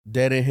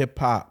Dead in Hip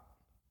Hop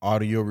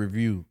audio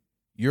review.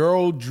 Your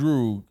old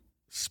Droog,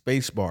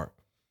 spacebar.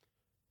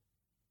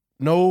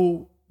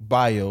 No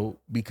bio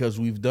because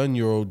we've done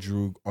Your old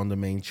Droog on the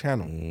main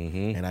channel.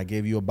 Mm-hmm. And I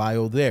gave you a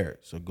bio there.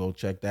 So go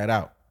check that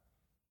out.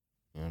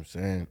 You know what I'm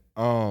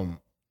saying?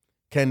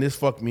 Can this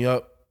fuck me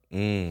up?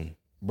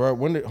 Bro,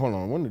 when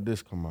did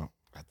this come out?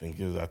 I think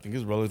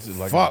it's relative,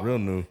 like Fuck. It's real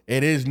new.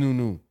 It is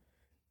new.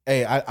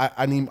 Hey,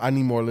 I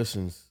need more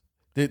listens.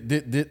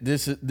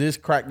 This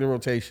cracked the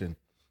rotation.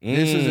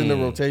 This is in the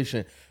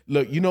rotation.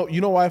 Look, you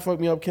know why it fucked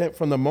me up, Kent?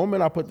 From the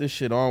moment I put this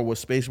shit on with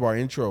spacebar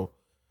intro,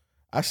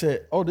 I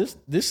said, "Oh, this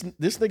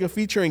nigga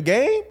featuring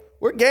Game?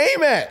 Where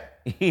Game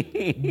at?"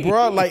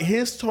 Bro, like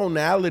his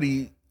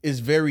tonality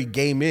is very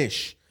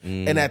Game-ish,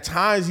 and at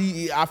times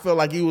I felt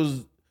like he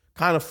was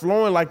kind of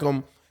flowing like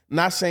him.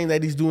 Not saying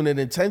that he's doing it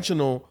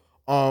intentional.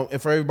 And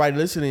for everybody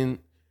listening,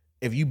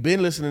 if you've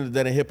been listening to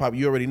Dead in Hip Hop,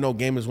 you already know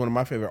Game is one of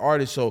my favorite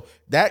artists. So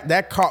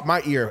that caught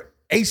my ear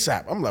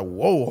ASAP. I'm like,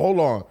 whoa, hold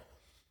on.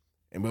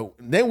 And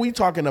then we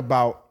talking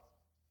about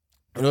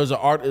there's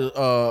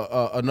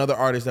another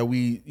artist that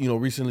we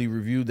recently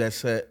reviewed that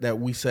said that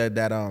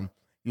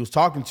he was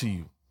talking to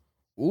you.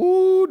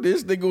 Ooh,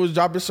 this nigga was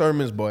dropping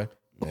sermons, boy.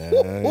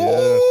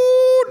 Yeah.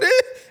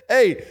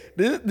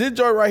 This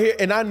joint right here,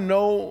 and I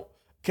know.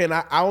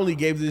 I only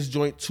gave this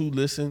joint 2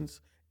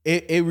 listens.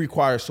 It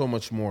requires so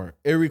much more.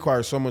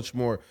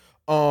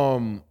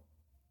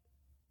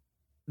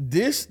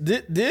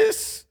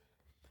 This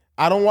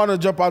I don't want to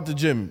jump out the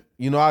gym.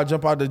 I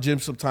jump out the gym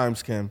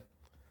sometimes, Ken.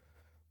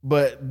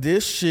 But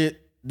this shit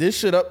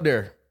up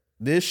there.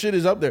 This shit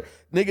is up there.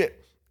 Nigga,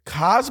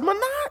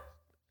 Cosmonaut?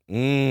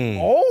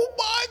 Oh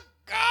my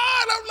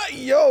God. I'm like,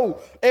 yo.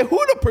 And who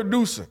the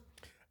producer?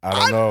 I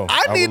don't know.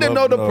 I need to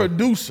know the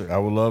producer. I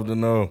would love to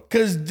know.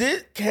 Because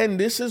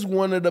this is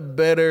one of the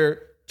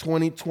better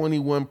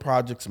 2021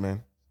 projects,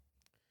 man.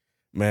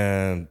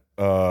 Man,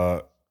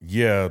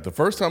 yeah. The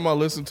first time I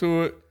listened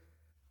to it,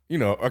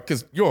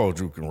 because Your old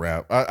Droog can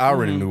rap. I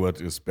already knew what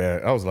to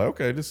expect. I was like,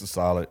 okay, this is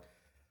solid.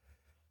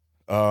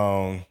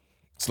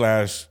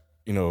 Slash,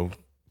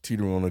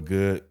 teetering on the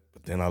good.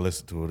 But then I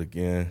listened to it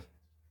again,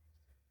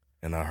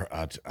 and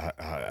I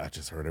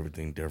just heard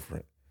everything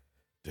different.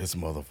 This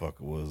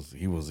motherfucker was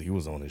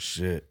on his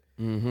shit.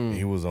 Mm-hmm.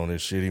 He was on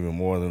his shit even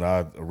more than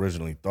I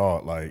originally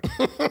thought. Like,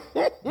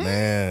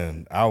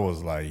 man, I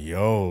was like,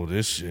 yo,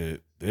 this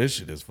shit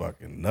is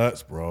fucking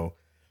nuts, bro.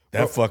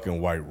 That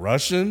fucking White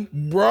Russian,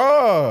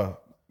 bruh.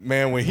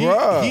 Man, when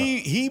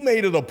he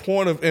made it a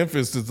point of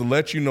emphasis to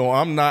let you know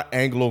I'm not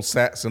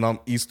Anglo-Saxon, I'm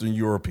Eastern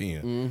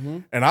European. Mm-hmm.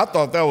 And I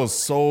thought that was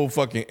so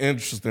fucking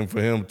interesting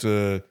for him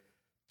to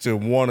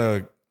want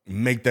to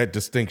make that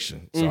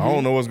distinction. So I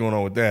don't know what's going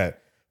on with that.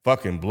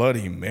 Fucking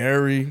Bloody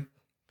Mary.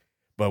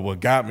 But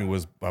what got me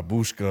was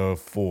Babushka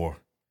 4.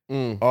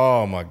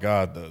 Oh my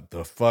God,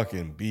 the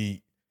fucking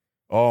beat.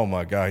 Oh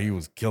my God, he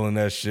was killing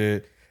that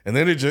shit. And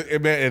then it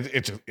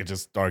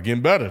just started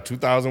getting better.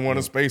 2001: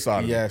 A Space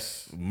Odyssey.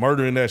 Yes.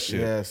 Murdering that shit.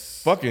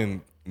 Yes.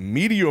 Fucking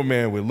Meteor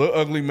Man with Lil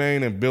Ugly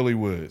Mane and Billy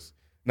Woods.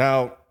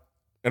 Now,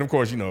 and of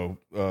course, the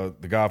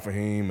God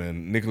Fahim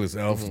and Nicholas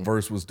Elf's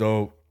verse was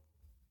dope.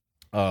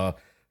 God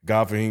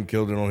Fahim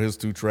killed it on his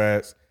 2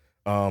 tracks.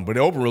 But it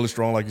opened really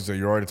strong, like you said.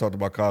 You already talked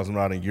about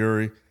Cosmonaut and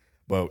Yuri.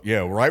 But yeah,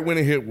 right when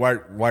it hit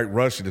White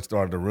Russian, it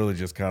started to really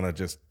just kind of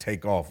just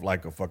take off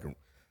like a fucking,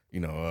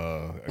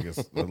 I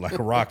guess like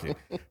a rocket.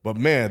 But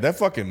man, that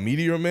fucking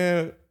Meteor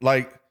Man,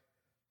 like,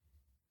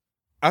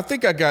 I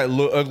think I got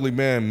Lil Ugly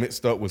Man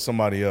mixed up with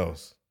somebody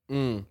else.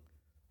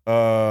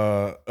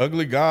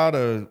 Ugly God,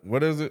 or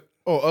what is it?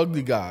 Oh,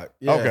 Ugly God.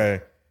 Yeah.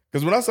 Okay.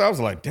 Because when I saw it, I was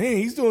like, dang,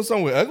 he's doing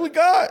something with Ugly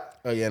God?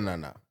 Oh, yeah, no.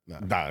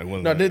 Nah, it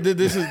wasn't. No,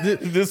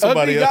 this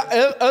somebody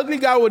else. Ugly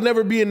Guy would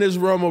never be in this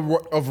realm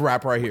of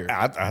rap right here.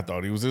 I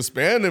thought he was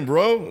expanding,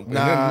 bro. And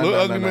then Lil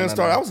Ugly Man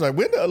started. I was like,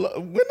 when did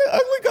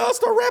Ugly Guy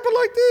start rapping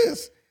like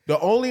this? The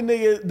only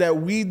nigga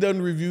that we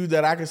done reviewed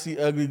that I can see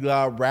Ugly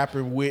Guy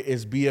rapping with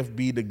is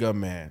BFB the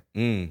Gunman.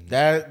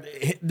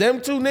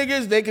 Them 2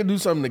 niggas, they can do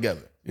something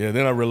together. Yeah,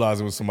 then I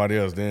realized it was somebody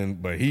else.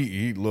 But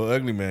he Lil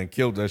Ugly Man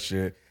killed that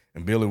shit,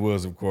 and Billy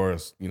Woods, of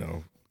course,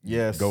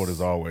 yes, GOAT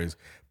as always.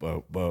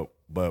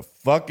 But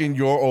fucking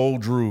Your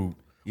old Droog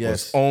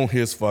was on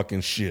his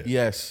fucking shit.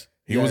 Yes.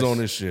 He was on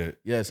his shit.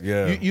 Yes.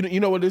 Yeah. You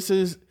know what this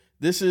is?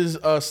 This is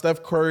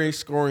Steph Curry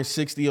scoring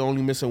 60,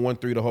 only missing 1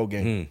 3 the whole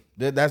game.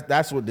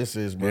 That's what this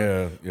is,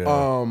 bro.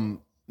 Yeah.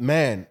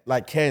 Man,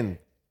 like Ken,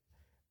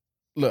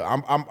 look,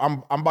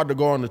 I'm about to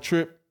go on the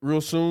trip real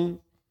soon.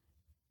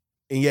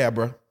 And yeah,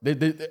 bro.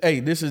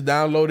 Hey, this is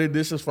downloaded.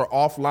 This is for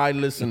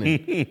offline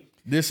listening.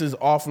 This is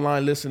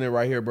offline listening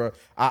right here, bro.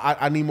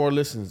 I need more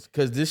listens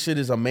because this shit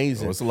is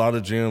amazing. It's a lot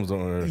of gems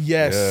on there.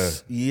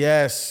 Yes.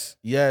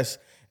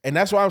 And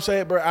that's why I'm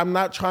saying, bro, I'm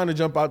not trying to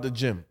jump out the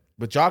gym,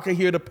 but y'all can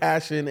hear the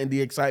passion and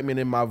the excitement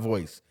in my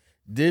voice.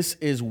 This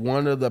is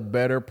one of the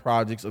better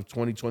projects of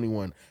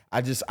 2021.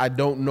 I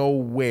don't know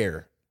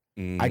where.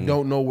 I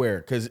don't know where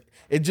because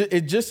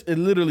it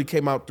literally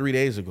came out 3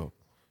 days ago.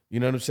 You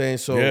know what I'm saying?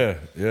 So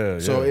yeah.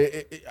 So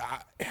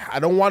I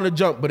don't want to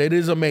jump, but it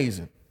is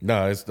amazing.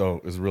 No, it's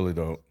dope. It's really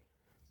dope.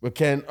 But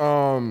Ken,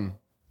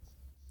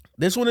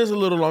 this one is a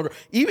little longer.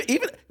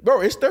 Even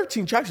bro, it's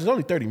 13 tracks. It's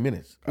only 30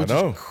 minutes. Which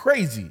I know. is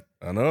crazy.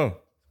 I know.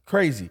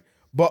 Crazy.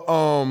 But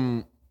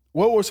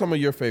what were some of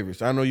your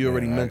favorites? I know you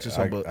already mentioned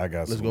some, but I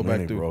got let's so go many,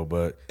 back through. bro.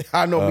 But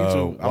I know, me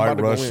too. I'm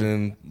White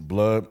Russian,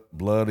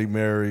 Bloody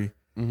Mary,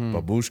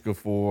 Babushka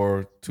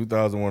 4,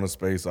 2001: A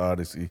Space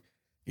Odyssey.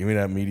 Give me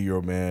that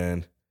Meteor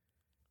Man,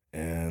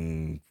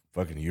 and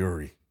fucking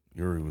Yuri.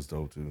 Yuri was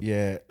dope too.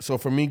 Yeah. So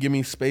for me, give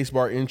me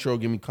Spacebar Intro,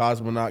 give me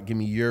Cosmonaut, give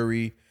me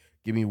Yuri,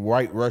 give me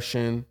White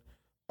Russian,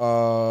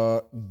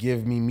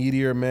 give me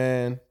Meteor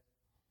Man.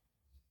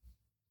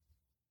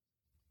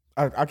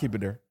 I'll keep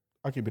it there.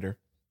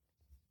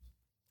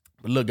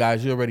 But look,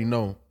 guys, you already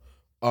know.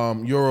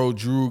 Euro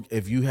Droog,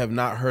 if you have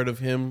not heard of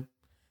him,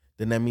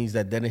 then that means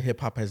that Dead in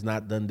Hip Hop has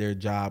not done their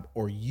job,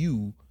 or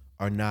you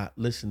are not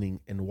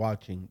listening and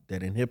watching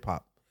Dead in Hip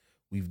Hop.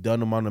 We've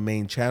done them on the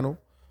main channel.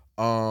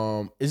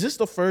 Is this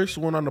the first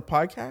one on the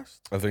podcast?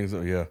 I think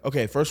so, yeah.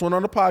 Okay, first one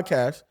on the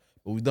podcast,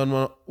 but we've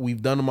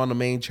done them on the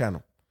main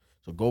channel.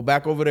 So go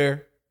back over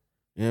there.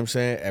 You know what I'm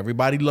saying?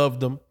 Everybody loved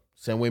them.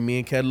 Same way me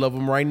and Ked love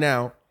him right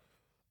now.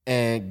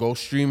 And go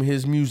stream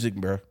his music,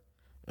 bro.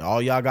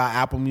 All y'all got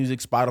Apple Music,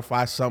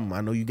 Spotify, something.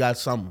 I know you got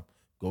something.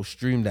 Go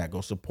stream that.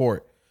 Go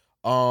support.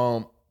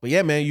 But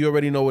yeah, man, you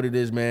already know what it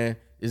is, man.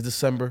 It's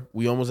December.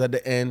 We almost at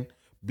the end.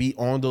 Be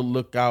on the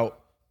lookout.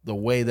 The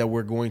way that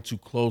we're going to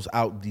close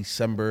out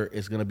December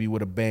is going to be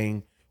with a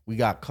bang. We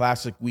got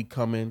Classic Week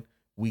coming.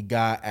 We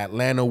got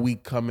Atlanta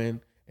Week coming.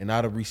 And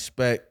out of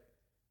respect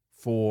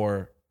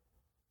for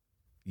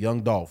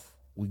Young Dolph,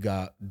 we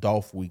got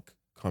Dolph Week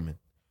coming.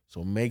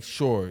 So make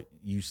sure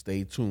you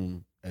stay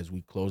tuned as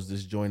we close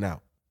this joint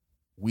out.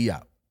 We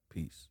out.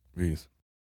 Peace. Peace.